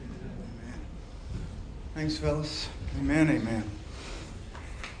Thanks, fellas. Amen, amen.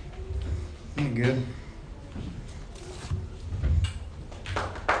 Ain't good.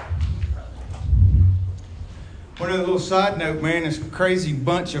 One other little side note, man, this crazy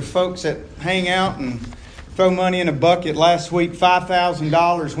bunch of folks that hang out and throw money in a bucket. Last week,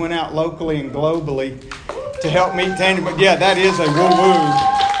 $5,000 went out locally and globally to help meet Tandy. But yeah, that is a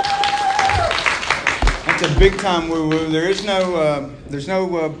woo-woo. That's a big-time woo-woo. There's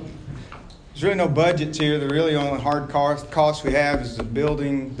really no budgets here. The really only hard cost we have is the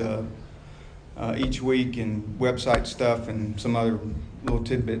building, each week, and website stuff, and some other little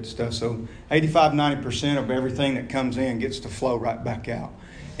tidbit stuff. So 85-90% of everything that comes in gets to flow right back out.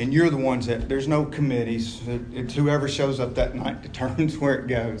 And you're the ones that, there's no committees. It's whoever shows up that night determines where it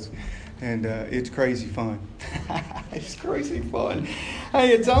goes. And it's crazy fun. It's crazy fun.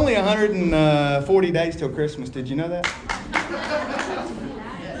 Hey, it's only 140 days till Christmas. Did you know that?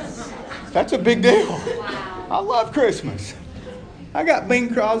 That's a big deal. Wow. I love Christmas. I got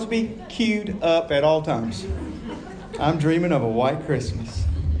Bing Crosby queued up at all times. I'm dreaming of a white Christmas.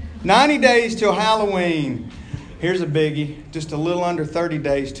 90 days till Halloween. Here's a biggie. Just a little under 30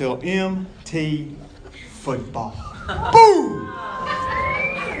 days till MT football. Boom!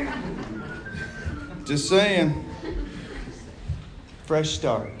 Just saying. Fresh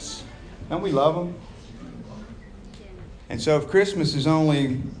starts. Don't we love them? And so if Christmas is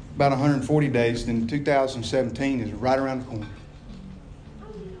only about 140 days, then 2017 is right around the corner.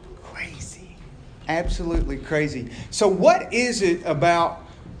 Crazy. Absolutely crazy. So what is it about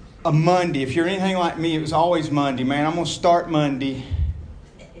a Monday? If you're anything like me, it was always Monday. Man, I'm going to start Monday.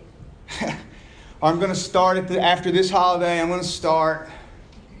 Or I'm going to start after this holiday. I'm going to start.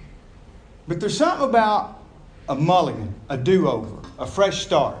 But there's something about a mulligan, a do-over, a fresh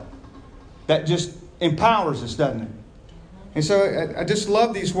start that just empowers us, doesn't it? And so I just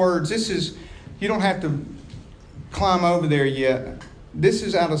love these words. You don't have to climb over there yet. This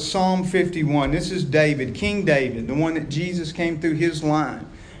is out of Psalm 51. This is David, King David, the one that Jesus came through his line.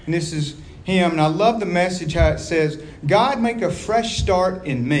 And this is him. And I love the message how it says, God, make a fresh start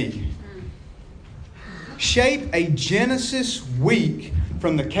in me. Shape a Genesis week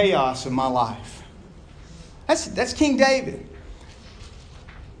from the chaos of my life. That's King David.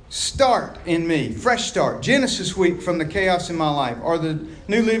 Start in me. Fresh start. Genesis week from the chaos in my life. Or the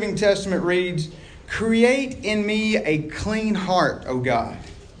New Living Testament reads, create in me a clean heart, O God.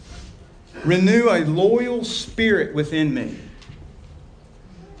 Renew a loyal spirit within me.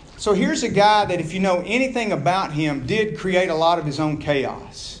 So here's a guy that, if you know anything about him, did create a lot of his own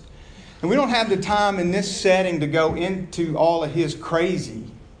chaos. And we don't have the time in this setting to go into all of his crazy.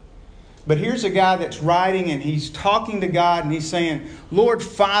 But here's a guy that's writing and he's talking to God and he's saying, Lord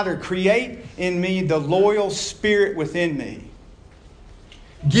Father, create in me the loyal spirit within me.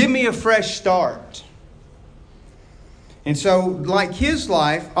 Give me a fresh start. And so, like his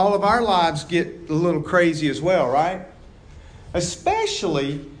life, all of our lives get a little crazy as well, right?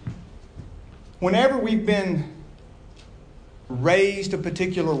 Especially whenever we've been raised a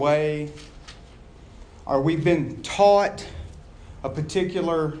particular way, or we've been taught a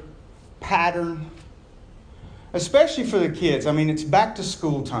particular pattern, especially for the kids. I mean, it's back to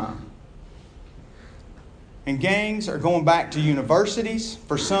school time. And gangs are going back to universities.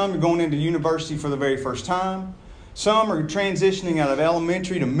 For some, you're going into university for the very first time. Some are transitioning out of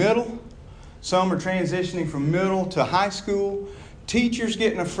elementary to middle. Some are transitioning from middle to high school. Teachers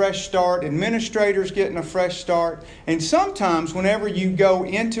getting a fresh start. Administrators getting a fresh start. And sometimes whenever you go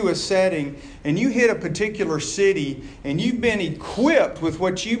into a setting and you hit a particular city and you've been equipped with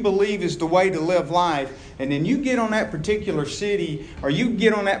what you believe is the way to live life, and then you get on that particular city or you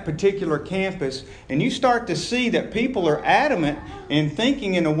get on that particular campus and you start to see that people are adamant and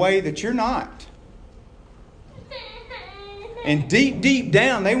thinking in a way that you're not. And deep, deep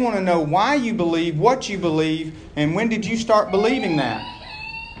down, they want to know why you believe what you believe, and when did you start believing that?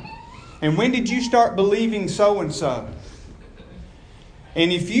 And when did you start believing so-and-so?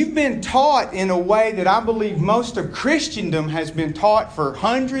 And if you've been taught in a way that I believe most of Christendom has been taught for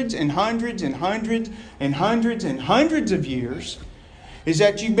hundreds and hundreds and hundreds and hundreds and hundreds of years, is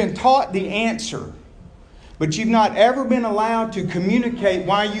that you've been taught the answer, but you've not ever been allowed to communicate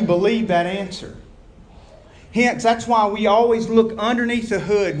why you believe that answer. Hence, that's why we always look underneath the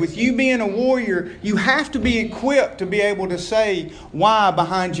hood. With you being a warrior, you have to be equipped to be able to say why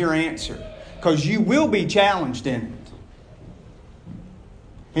behind your answer, because you will be challenged in it.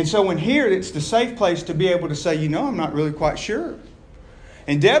 And so in here, it's the safe place to be able to say, I'm not really quite sure.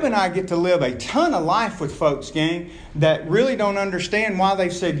 And Deb and I get to live a ton of life with folks, gang, that really don't understand why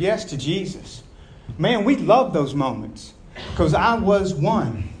they've said yes to Jesus. Man, we love those moments, because I was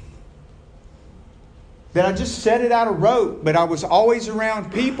one. that I just said it out of rote, but I was always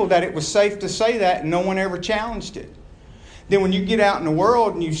around people that it was safe to say that and no one ever challenged it. Then when you get out in the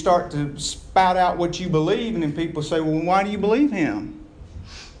world and you start to spout out what you believe, and then people say, well, why do you believe him?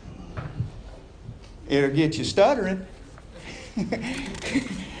 It'll get you stuttering. Can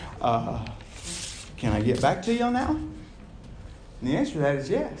I get back to you on that one? And the answer to that is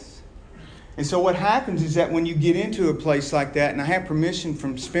yes. And so what happens is that when you get into a place like that, and I have permission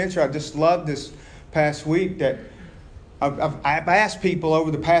from Spencer, I just love this past week that I've asked people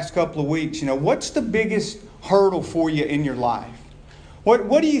over the past couple of weeks, what's the biggest hurdle for you in your life?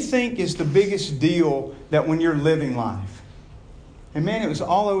 What do you think is the biggest deal that when you're living life? And man, it was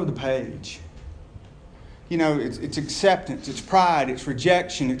all over the page. It's acceptance, it's pride, it's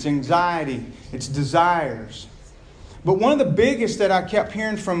rejection, it's anxiety, it's desires. But one of the biggest that I kept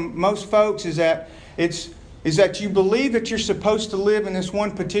hearing from most folks is that you believe that you're supposed to live in this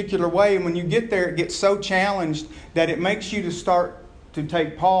one particular way, and when you get there, it gets so challenged that it makes you to start to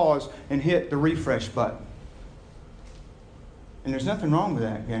take pause and hit the refresh button. And there's nothing wrong with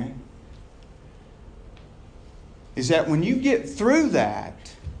that, gang. Is that when you get through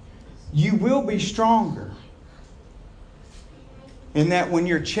that, you will be stronger. In that when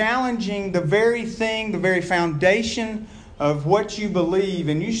you're challenging the very thing, the very foundation of what you believe,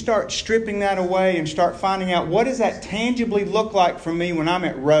 and you start stripping that away and start finding out, what does that tangibly look like for me when I'm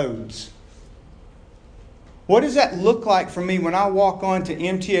at Rhodes? What does that look like for me when I walk onto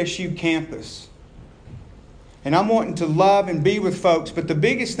MTSU campus? And I'm wanting to love and be with folks, but the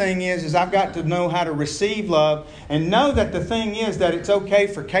biggest thing is I've got to know how to receive love and know that the thing is that it's okay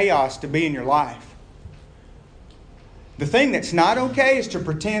for chaos to be in your life. The thing that's not okay is to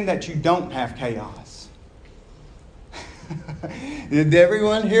pretend that you don't have chaos. Did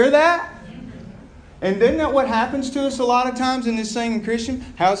everyone hear that? And isn't that what happens to us a lot of times in this thing in Christian?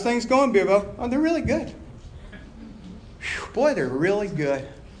 How's things going, Bivo? Oh, they're really good. Whew, boy, they're really good.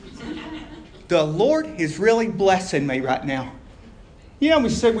 The Lord is really blessing me right now. We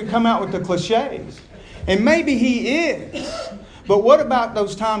said we come out with the cliches. And maybe He is. But what about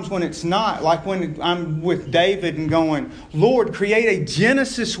those times when it's not? Like when I'm with David and going, Lord, create a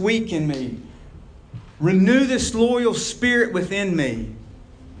Genesis week in me. Renew this loyal spirit within me.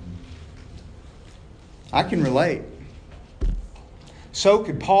 I can relate. So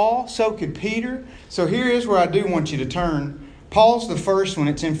could Paul. So could Peter. So here is where I do want you to turn. Paul's the first one.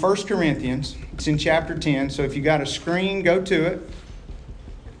 It's in 1 Corinthians. It's in chapter 10. So if you got a screen, go to it.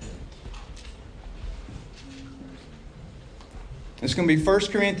 It's going to be 1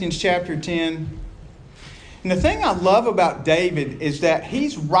 Corinthians chapter 10. And the thing I love about David is that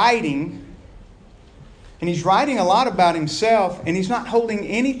he's writing, and he's writing a lot about himself, and he's not holding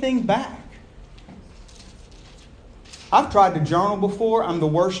anything back. I've tried to journal before. I'm the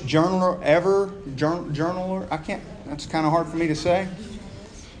worst journaler ever. Journaler. I can't. That's kind of hard for me to say.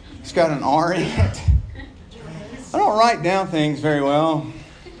 It's got an R in it. I don't write down things very well.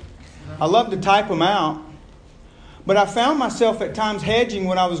 I love to type them out. But I found myself at times hedging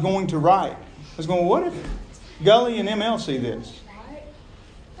when I was going to write. I was going, what if Gully and ML see this?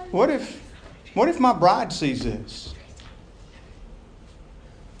 What if my bride sees this?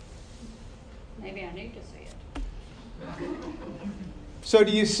 Maybe I need to see it. So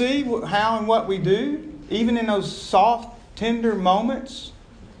do you see how and what we do? Even in those soft, tender moments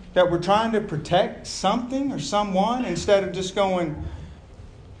that we're trying to protect something or someone, instead of just going,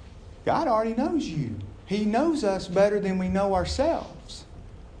 God already knows you. He knows us better than we know ourselves.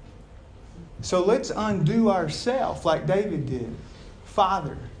 So let's undo ourselves like David did.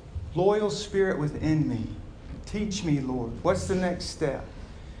 Father, loyal spirit within me. Teach me, Lord. What's the next step?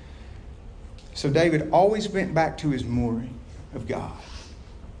 So David always went back to his mooring of God.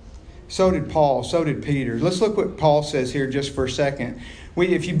 So did Paul. So did Peter. Let's look what Paul says here just for a second.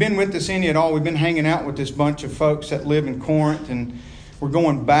 If you've been with us any at all, we've been hanging out with this bunch of folks that live in Corinth, and we're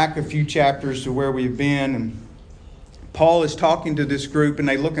going back a few chapters to where we've been. And Paul is talking to this group, and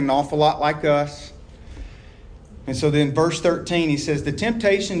they look an awful lot like us. And so then verse 13, he says, the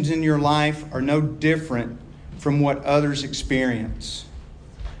temptations in your life are no different from what others experience.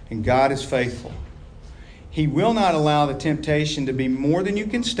 And God is faithful. He will not allow the temptation to be more than you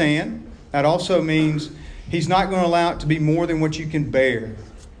can stand. That also means He's not going to allow it to be more than what you can bear.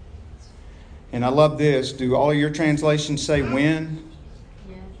 And I love this. Do all of your translations say when?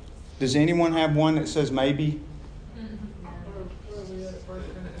 Yes. Does anyone have one that says maybe?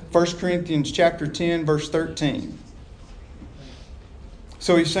 1 Corinthians chapter 10, verse 13.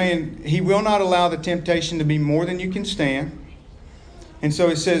 So he's saying He will not allow the temptation to be more than you can stand. And so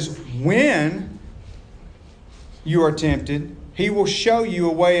it says, when you are tempted, He will show you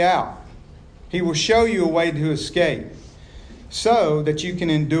a way out. He will show you a way to escape so that you can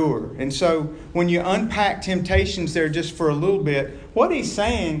endure. And so when you unpack temptations there just for a little bit, what he's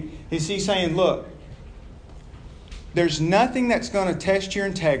saying is he's saying, look, there's nothing that's going to test your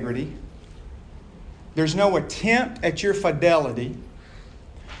integrity. There's no attempt at your fidelity.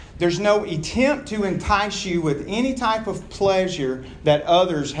 There's no attempt to entice you with any type of pleasure that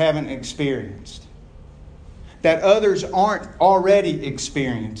others haven't experienced, that others aren't already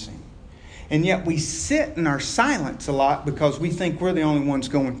experiencing. And yet we sit in our silence a lot because we think we're the only ones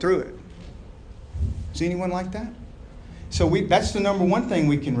going through it. Is anyone like that? So that's the number one thing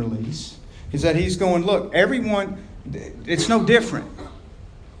we can release, is that he's going, look, everyone, it's no different.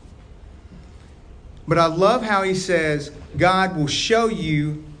 But I love how he says God will show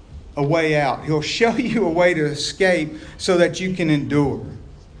you a way out. He'll show you a way to escape so that you can endure.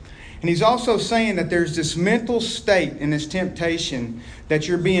 And he's also saying that there's this mental state in this temptation that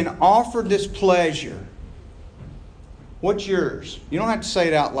you're being offered this pleasure. What's yours? You don't have to say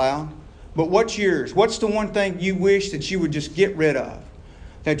it out loud. But what's yours? What's the one thing you wish that you would just get rid of?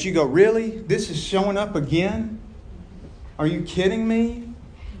 That you go, really? This is showing up again? Are you kidding me?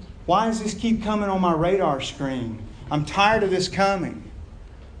 Why does this keep coming on my radar screen? I'm tired of this coming.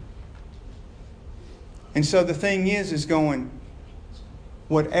 And so the thing is going,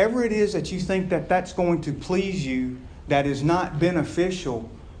 whatever it is that you think that that's going to please you, that is not beneficial,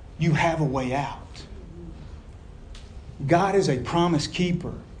 you have a way out. God is a promise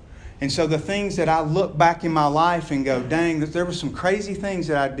keeper. And so the things that I look back in my life and go, dang, there were some crazy things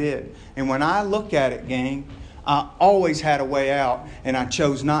that I did. And when I look at it, gang, I always had a way out, and I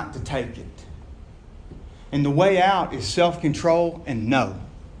chose not to take it. And the way out is self-control and no.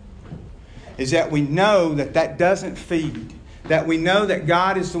 Is that we know that that doesn't feed. That we know that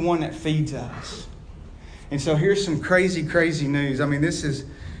God is the one that feeds us. And so here's some crazy, crazy news. I mean,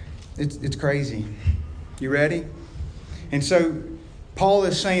 it's crazy. You ready? And so Paul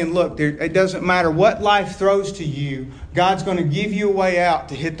is saying, look, it doesn't matter what life throws to you. God's going to give you a way out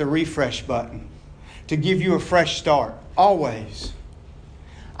to hit the refresh button. To give you a fresh start. Always.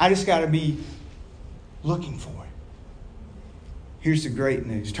 I just got to be looking for it. Here's the great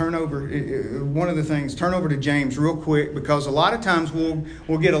news. Turn over to James real quick, because a lot of times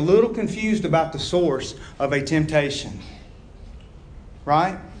we'll get a little confused about the source of a temptation.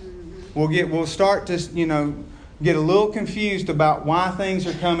 Right? We'll start to, get a little confused about why things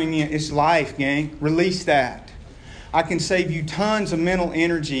are coming in. It's life, gang. Release that. I can save you tons of mental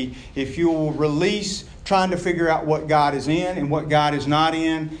energy if you will release trying to figure out what God is in and what God is not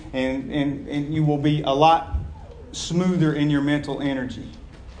in, and you will be a lot smoother in your mental energy.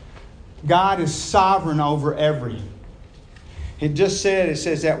 God is sovereign over everything. It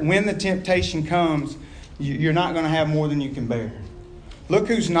says that when the temptation comes, you're not going to have more than you can bear. Look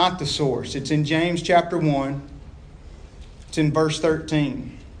who's not the source. It's in James chapter 1. It's in verse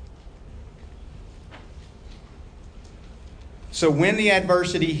 13. So when the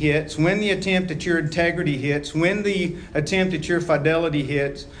adversity hits, when the attempt at your integrity hits, when the attempt at your fidelity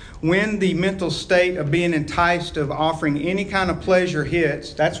hits, when the mental state of being enticed of offering any kind of pleasure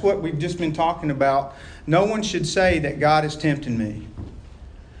hits, that's what we've just been talking about. No one should say that God is tempting me.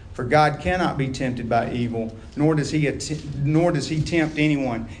 For God cannot be tempted by evil, nor does He tempt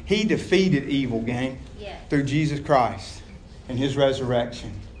anyone. He defeated evil, gang, through Jesus Christ and His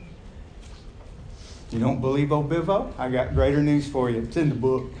resurrection. You don't believe old Bivo? I got greater news for you. It's in the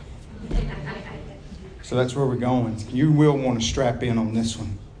book. So that's where we're going. You will want to strap in on this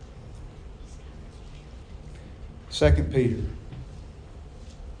one. 2 Peter.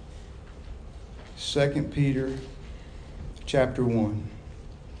 2 Peter chapter 1.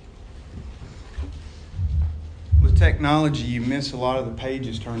 With technology, you miss a lot of the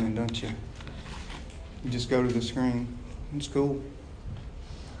pages turning, don't you? You just go to the screen. It's cool.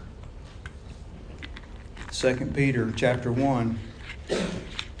 2 Peter chapter 1.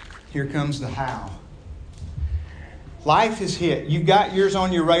 Here comes the how. Life is hit. You've got yours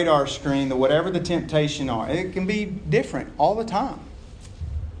on your radar screen, that whatever the temptation are. It can be different all the time.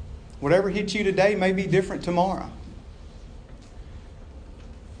 Whatever hits you today may be different tomorrow.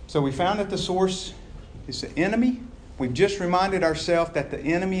 So we found that the source is the enemy. We've just reminded ourselves that the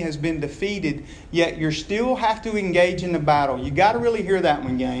enemy has been defeated, yet you still have to engage in the battle. You got to really hear that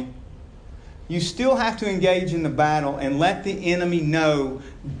one, gang. You still have to engage in the battle and let the enemy know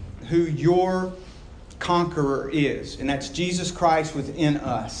who your conqueror is. And that's Jesus Christ within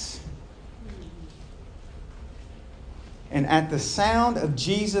us. And at the sound of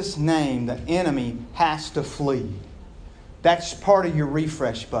Jesus' name, the enemy has to flee. That's part of your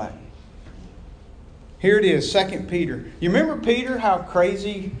refresh button. Here it is, 2 Peter. You remember Peter, how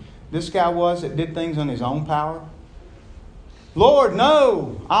crazy this guy was that did things on his own power? Lord,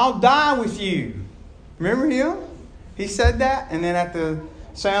 no, I'll die with you. Remember him? He said that, and then at the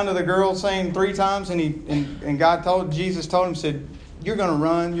sound of the girl saying 3 times, and Jesus told him, said, you're going to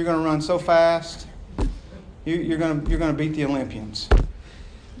run so fast, you're going to beat the Olympians.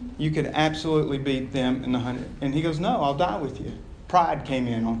 You could absolutely beat them in the 100. And he goes, no, I'll die with you. Pride came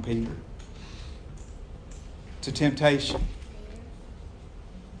in on Peter. It's a temptation.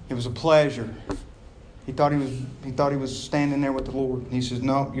 It was a pleasure. He thought he was standing there with the Lord. And he says,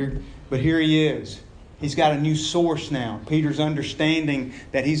 no, but here he is. He's got a new source now. Peter's understanding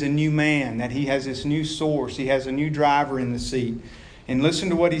that he's a new man, that he has this new source. He has a new driver in the seat. And listen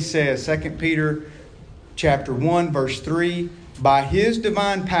to what he says, 2 Peter chapter 1, verse 3. By His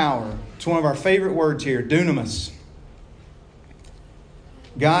divine power, it's one of our favorite words here, dunamis.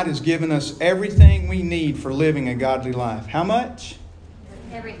 God has given us everything we need for living a godly life. How much?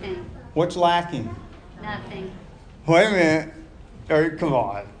 Everything. What's lacking? Nothing. Wait a minute. Come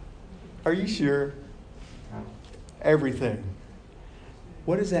on. Are you sure? Everything.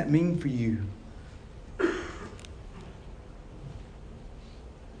 What does that mean for you?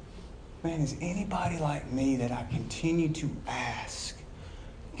 Man, is anybody like me that I continue to ask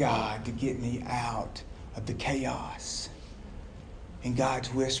God to get me out of the chaos? And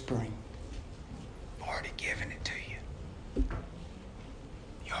God's whispering, I've already given it to you.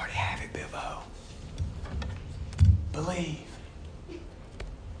 You already have it, Bivo. Believe.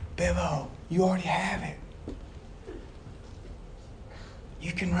 Bivo, you already have it.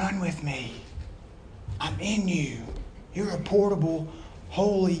 You can run with me. I'm in you. You're a portable,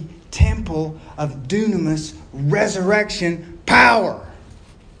 holy temple of dunamis resurrection power.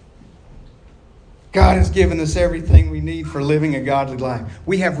 God has given us everything we need for living a godly life.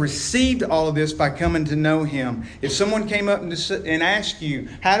 We have received all of this by coming to know Him. If someone came up and asked you,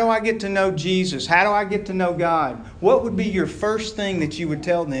 how do I get to know Jesus? How do I get to know God? What would be your first thing that you would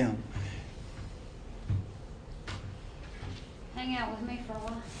tell them? Hang out with me for a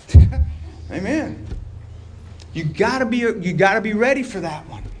while. Amen. You gotta be ready for that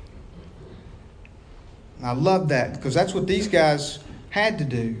one. And I love that because that's what these guys had to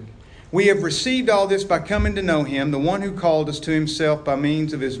do. We have received all this by coming to know Him, the one who called us to Himself by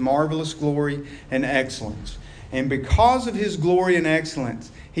means of His marvelous glory and excellence. And because of His glory and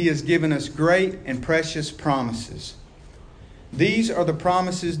excellence, He has given us great and precious promises. These are the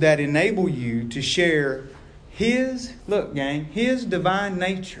promises that enable you to share His, look gang, His divine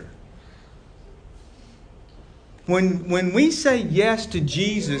nature. When we say yes to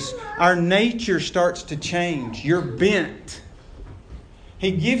Jesus, our nature starts to change. You're bent.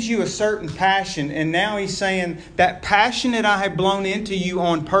 He gives you a certain passion, and now He's saying, that passion that I have blown into you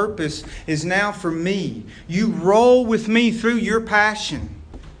on purpose is now for me. You roll with me through your passion.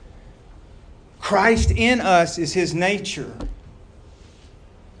 Christ in us is His nature.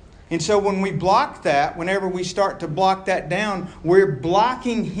 And so when we block that, whenever we start to block that down, we're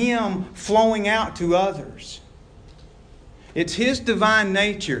blocking Him flowing out to others. It's His divine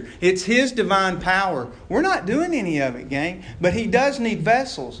nature. It's His divine power. We're not doing any of it, gang. But He does need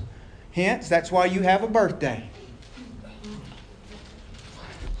vessels. Hence, that's why you have a birthday.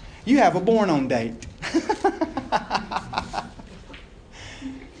 You have a born-on date.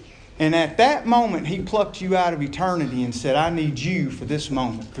 And at that moment, He plucked you out of eternity and said, I need you for this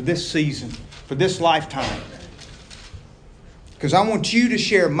moment, for this season, for this lifetime. Because I want you to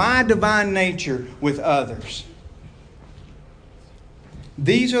share my divine nature with others.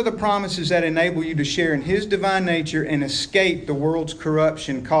 These are the promises that enable you to share in His divine nature and escape the world's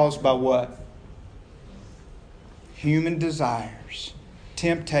corruption caused by what? Human desires,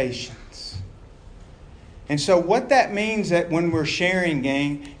 temptations. And so what that means that when we're sharing,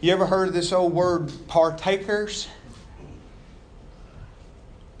 gang, you ever heard of this old word, partakers?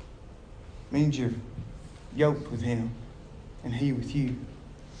 It means you're yoked with Him and He with you.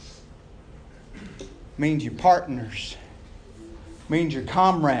 It means you're partners. Means you're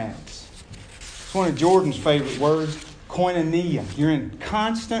comrades. It's one of Jordan's favorite words, koinonia. You're in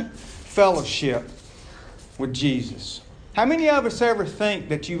constant fellowship with Jesus. How many of us ever think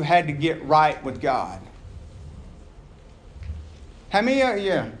that you had to get right with God? How many of you?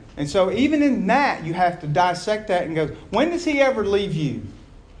 Yeah. And so even in that, you have to dissect that and go, when does He ever leave you?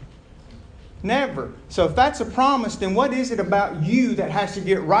 Never. So if that's a promise, then what is it about you that has to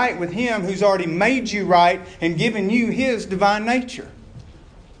get right with Him who's already made you right and given you His divine nature?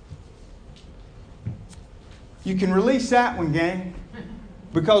 You can release that one, gang.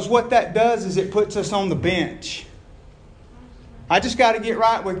 Because what that does is it puts us on the bench. I just got to get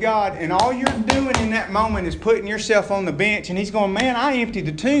right with God. And all you're doing in that moment is putting yourself on the bench. And He's going, man, I emptied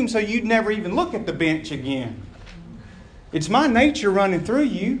the tomb so you'd never even look at the bench again. It's my nature running through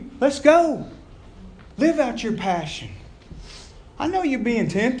you. Let's go. Live out your passion. I know you're being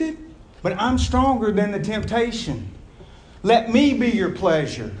tempted, but I'm stronger than the temptation. Let me be your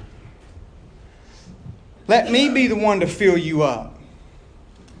pleasure. Let me be the one to fill you up.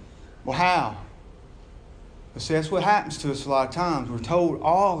 Well, how? Well, see, that's what happens to us a lot of times. We're told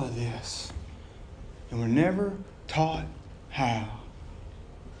all of this, and we're never taught how.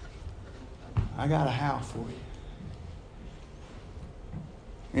 I got a how for you.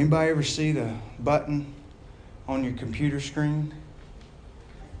 Anybody ever see the button on your computer screen?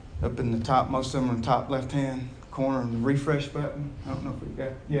 Up in the top, most of them are in the top left-hand corner, the refresh button. I don't know if we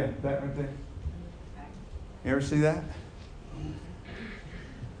got, yeah, that right there. You ever see that?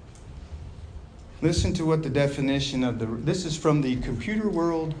 Listen to what the definition of this is from the Computer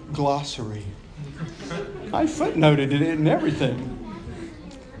World Glossary. I footnoted it and everything.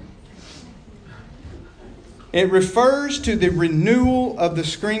 It refers to the renewal of the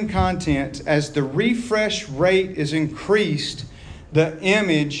screen content. As the refresh rate is increased, the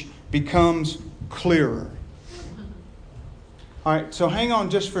image becomes clearer. All right, so hang on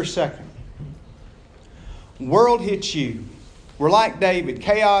just for a second. World hits you. We're like David.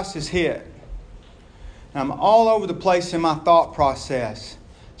 Chaos is hit. I'm all over the place in my thought process.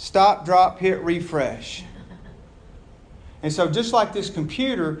 Stop, drop, hit refresh. And so just like this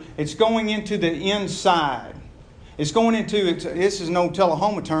computer, it's going into the inside. It's going into, this is no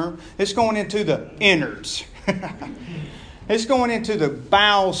Oklahoma term, it's going into the innards. It's going into the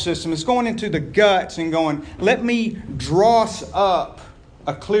bowel system. It's going into the guts and going, let me dross up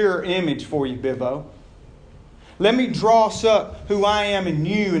a clearer image for you, Bivo. Let me dross up who I am in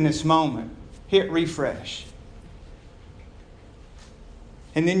you in this moment. Hit refresh.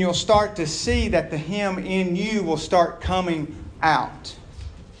 And then you'll start to see that the Him in you will start coming out.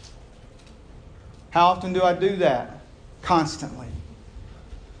 How often do I do that? Constantly.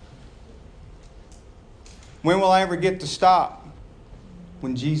 When will I ever get to stop?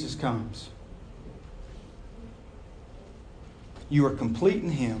 When Jesus comes. You are complete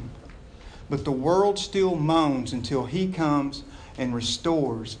in Him. But the world still moans until He comes and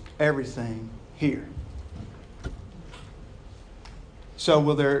restores everything here. So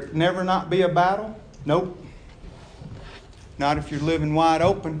will there never not be a battle? Nope. Not if you're living wide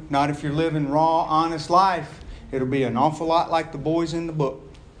open. Not if you're living raw, honest life. It'll be an awful lot like the boys in the book.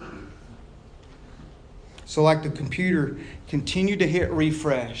 So like the computer, continue to hit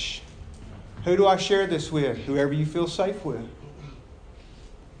refresh. Who do I share this with? Whoever you feel safe with.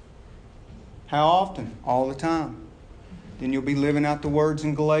 How often? All the time. Then you'll be living out the words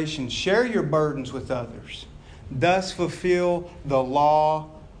in Galatians. Share your burdens with others. Thus fulfill the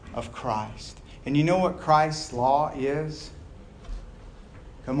law of Christ. And you know what Christ's law is?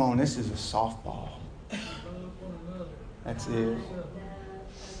 Come on, this is a softball. That's it.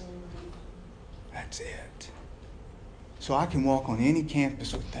 That's it. So I can walk on any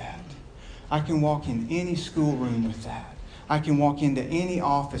campus with that. I can walk in any schoolroom with that. I can walk into any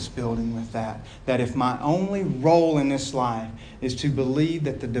office building with that. That if my only role in this life is to believe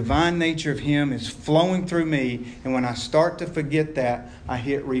that the divine nature of Him is flowing through me, and when I start to forget that, I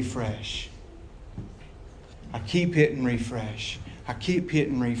hit refresh. I keep hitting refresh. I keep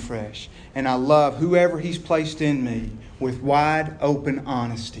hitting refresh. And I love whoever He's placed in me with wide open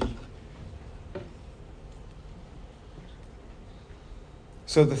honesty.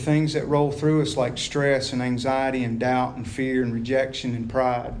 So the things that roll through us like stress and anxiety and doubt and fear and rejection and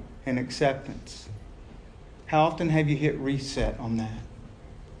pride and acceptance. How often have you hit reset on that?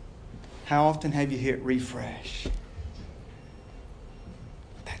 How often have you hit refresh?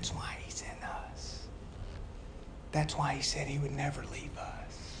 That's why He's in us. That's why He said He would never leave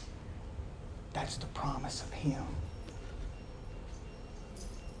us. That's the promise of Him.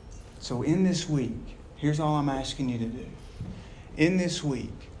 So in this week, here's all I'm asking you to do. In this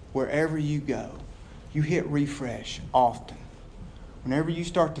week, wherever you go, you hit refresh often. Whenever you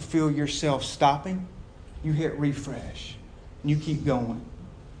start to feel yourself stopping, you hit refresh. And you keep going.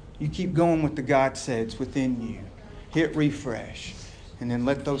 You keep going with the God says within you. Hit refresh. And then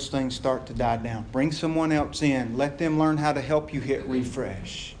let those things start to die down. Bring someone else in. Let them learn how to help you hit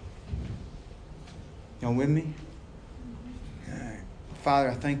refresh. Y'all with me? All right. Father,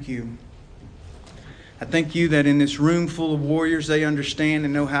 I thank You. I thank You that in this room full of warriors, they understand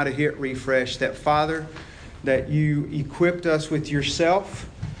and know how to hit refresh. That, Father, that You equipped us with Yourself,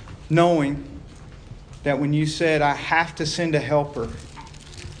 knowing that when You said, I have to send a helper,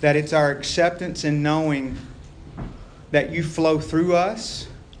 that it's our acceptance and knowing that you flow through us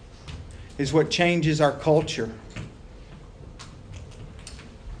is what changes our culture.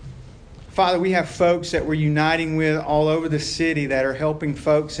 Father, we have folks that we're uniting with all over the city that are helping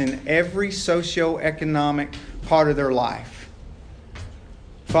folks in every socioeconomic part of their life.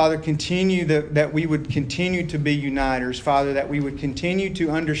 Father, continue that we would continue to be uniters. Father, that we would continue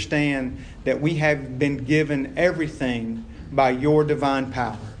to understand that we have been given everything by your divine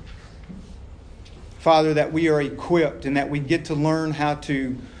power. Father, that we are equipped and that we get to learn how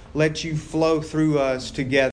to let you flow through us together.